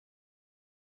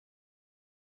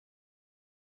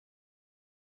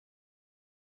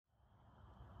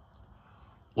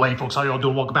Well, hey folks, how y'all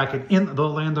doing? Welcome back in the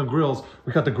land of grills.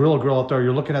 We got the Grilla grill out there.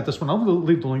 You're looking at this one. I'll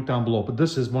leave the link down below, but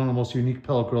this is one of the most unique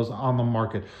pellet grills on the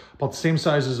market. About the same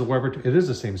size as a Weber. It is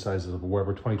the same size as a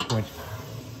Weber 22-inch.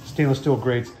 Stainless steel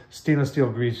grates, stainless steel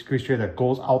grease tray that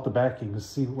goes out the back. You can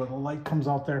see where the light comes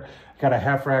out there. Got a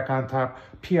half rack on top,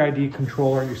 PID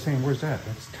controller. You're saying, where's that?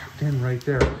 That's tucked in right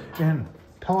there. And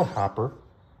pellet hopper.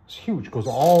 It's huge. Goes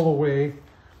all the way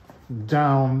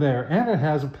down there. And it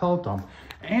has a pellet dump.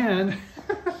 And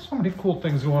so many cool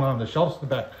things going on. The shelves in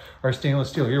the back are stainless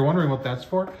steel. You're wondering what that's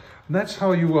for? And that's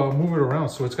how you move it around.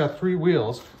 So it's got 3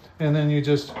 wheels. And then you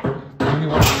just, when you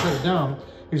want to set it down,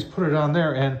 you just put it on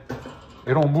there and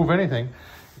it don't move anything.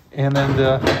 And then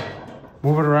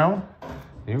move it around,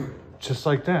 just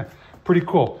like that. Pretty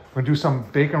cool. We're gonna do some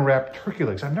bacon wrapped turkey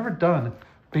legs. I've never done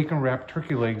bacon wrapped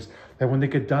turkey legs that when they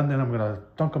get done, then I'm gonna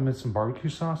dunk them in some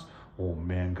barbecue sauce. Oh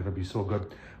man, gonna be so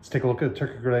good. Let's take a look at the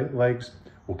turkey legs.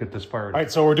 We'll get this fired. All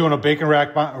right, so we're doing a bacon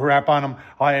wrap on them.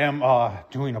 I am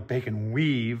doing a bacon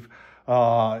weave.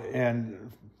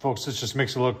 And folks, this just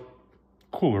makes it look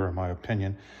cooler in my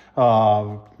opinion.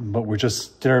 But we're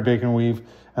just there bacon weave.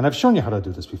 And I've shown you how to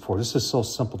do this before. This is so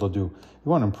simple to do.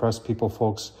 You want to impress people,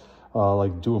 folks,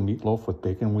 like do a meatloaf with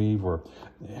bacon weave, or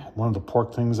one of the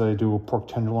pork things that I do, a pork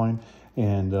tenderloin.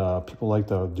 And people like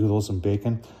to do those in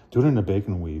bacon. Do it in a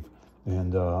bacon weave.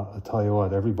 And I tell you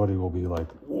what, everybody will be like,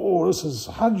 whoa, this is,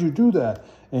 how did you do that?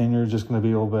 And you're just going to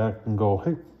be able to back and go,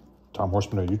 hey, Tom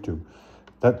Horsman on YouTube.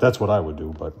 That's what I would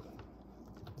do, but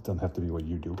it doesn't have to be what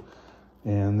you do.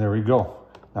 And there we go.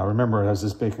 Now remember, as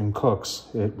this bacon cooks,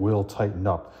 it will tighten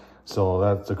up. So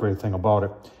that's the great thing about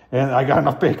it. And I got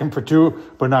enough bacon for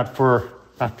 2, but not for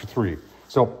 3.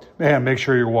 So man, make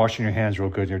sure you're washing your hands real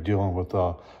good. You're dealing with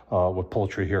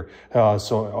poultry here.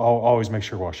 So always make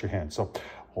sure you wash your hands. So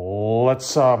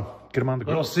let's get them on the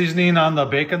grill. Little seasoning on the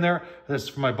bacon there. This is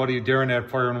from my buddy Darren at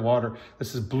Fire and Water.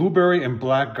 This is blueberry and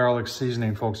black garlic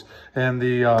seasoning, folks. And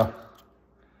the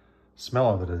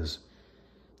smell of it is,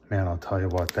 man, I'll tell you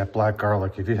what, that black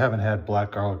garlic, if you haven't had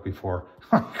black garlic before,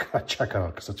 check it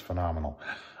out because it's phenomenal.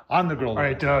 On the grill. All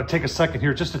right, take a second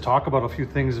here just to talk about a few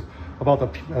things about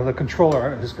the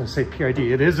controller. I was going to say PID.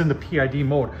 It is in the PID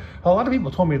mode. A lot of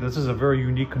people told me this is a very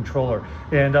unique controller,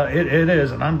 and it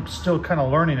is, and I'm still kind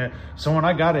of learning it. So when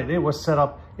I got it, it was set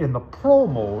up in the Pro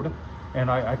mode,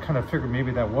 and I kind of figured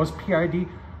maybe that was PID,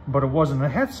 but it wasn't.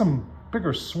 It had some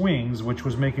bigger swings, which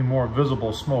was making more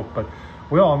visible smoke, but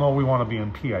we all know we want to be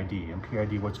in PID, and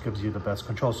PID what gives you the best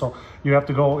control. So you have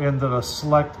to go into the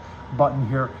select button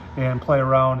here and play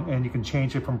around, and you can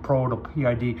change it from Pro to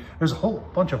PID. There's a whole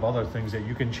bunch of other things that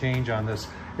you can change on this,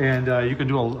 and you can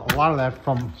do a lot of that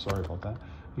from, sorry about that,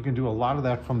 you can do a lot of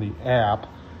that from the app,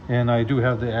 and I do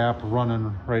have the app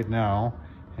running right now.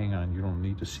 Hang on, you don't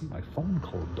need to see my phone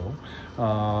code though.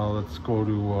 Let's go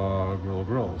to Grilla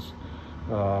Grills.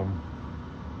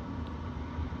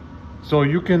 So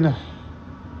you can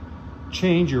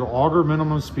change your auger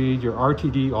minimum speed, your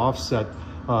RTD offset,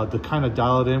 to kind of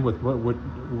dial it in with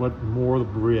what more the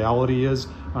reality is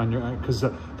on your, because the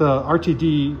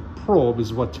RTD probe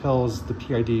is what tells the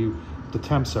PID the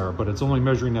temps are, but it's only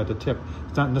measuring at the tip.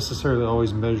 It's not necessarily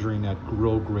always measuring at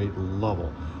grill grate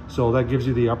level. So that gives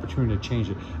you the opportunity to change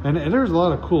it. And there's a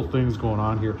lot of cool things going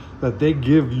on here that they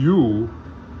give you.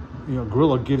 You know,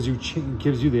 Grilla gives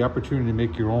you the opportunity to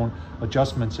make your own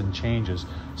adjustments and changes.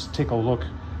 So take a look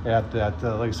at that.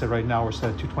 Like I said, right now we're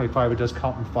set at 225. It does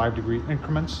count in 5-degree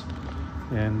increments,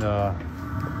 and got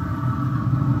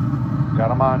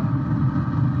them on.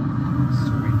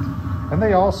 Sweet. And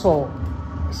they also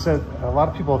said, a lot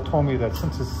of people have told me that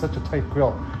since it's such a tight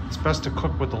grill, it's best to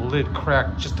cook with the lid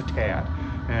cracked just a tad.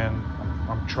 And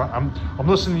I'm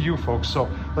listening to you folks. So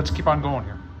let's keep on going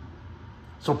here.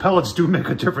 So pellets do make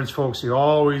a difference, folks. You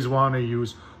always want to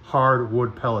use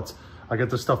hardwood pellets. I get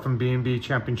this stuff from B&B,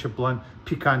 Championship Blend,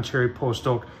 Pecan Cherry Post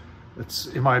Oak. It's,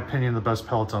 in my opinion, the best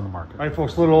pellets on the market. All right,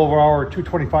 folks, a little over our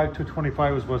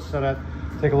 225 is what's set at.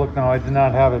 Take a look now. I did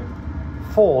not have it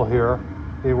full here.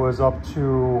 It was up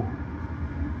to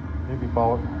maybe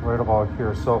right about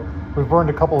here. So we've burned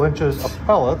a couple inches of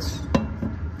pellets.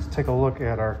 Let's take a look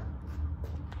at our,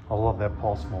 I love that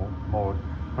pulse mode.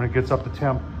 When it gets up to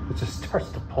temp, it just starts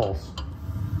to pulse.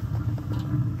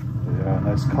 Yeah,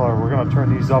 nice color. We're gonna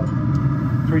turn these up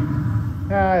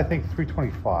I think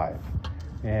 325.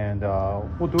 And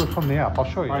we'll do it from the app. I'll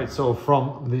show you. All right, so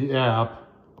from the app,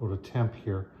 go to temp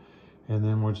here. And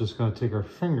then we're just gonna take our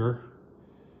finger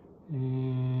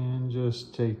and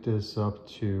just take this up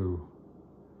to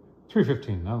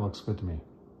 315. That looks good to me.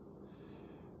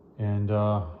 And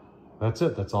that's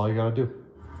it. That's all you gotta do.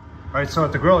 All right, so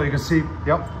at the grill, you can see,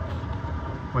 yep,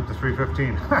 with the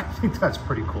 315. I think that's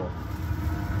pretty cool.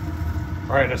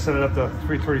 All right, I set it up to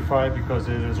 335 because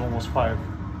it is almost 5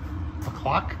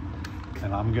 o'clock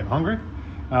and I'm getting hungry.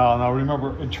 Now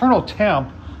remember, internal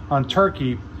temp on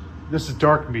turkey, this is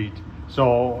dark meat.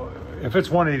 So if it's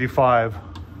 185,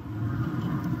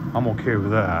 I'm okay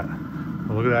with that.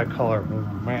 But look at that color. Oh,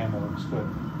 man, that looks good.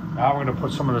 Now we're gonna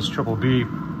put some of this triple B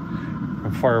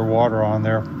and fire water on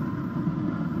there.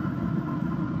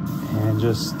 And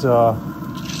just,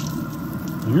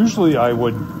 usually I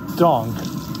would dunk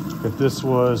if this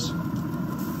was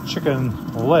chicken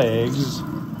legs,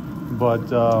 but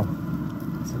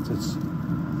since it's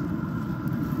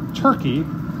turkey,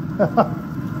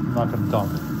 I'm not gonna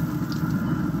dunk.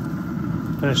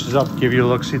 Finish this up, give you a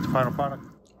look, see the final product.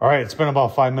 All right, it's been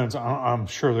about 5 minutes. I'm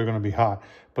sure they're gonna be hot,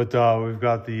 but we've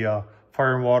got the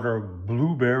fire and water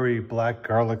blueberry black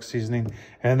garlic seasoning,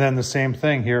 and then the same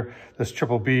thing here, this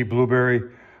triple B blueberry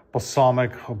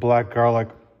balsamic black garlic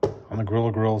on the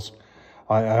Grilla grills.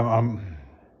 I'm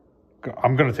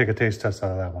gonna take a taste test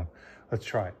out of that one. Let's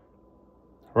try it.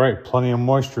 All right, plenty of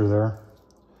moisture there.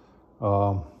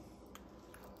 Oh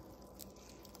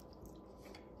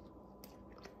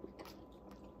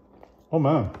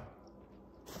man.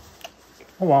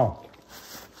 Oh wow.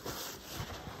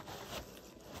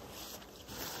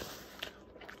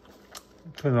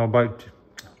 You know, bite.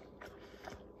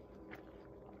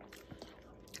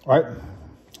 All right.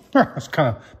 It's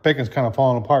kind of, bacon's kind of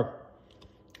falling apart.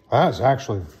 That is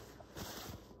actually,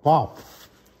 wow.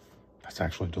 That's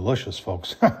actually delicious,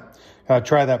 folks.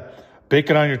 Try that.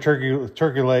 Bacon on your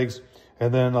turkey legs,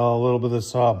 and then a little bit of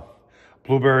this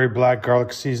blueberry black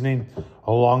garlic seasoning,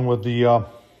 along with the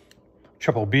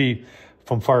triple B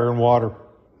from Fire and Water.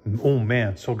 Oh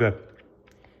man, so good.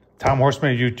 Tom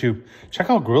Horsman YouTube. Check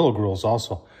out Grilla Grills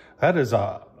also. That is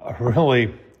a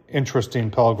really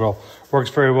interesting pellet grill. Works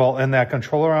very well. And that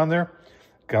controller on there,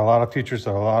 got a lot of features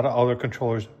that a lot of other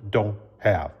controllers don't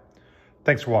have.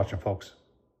 Thanks for watching, folks.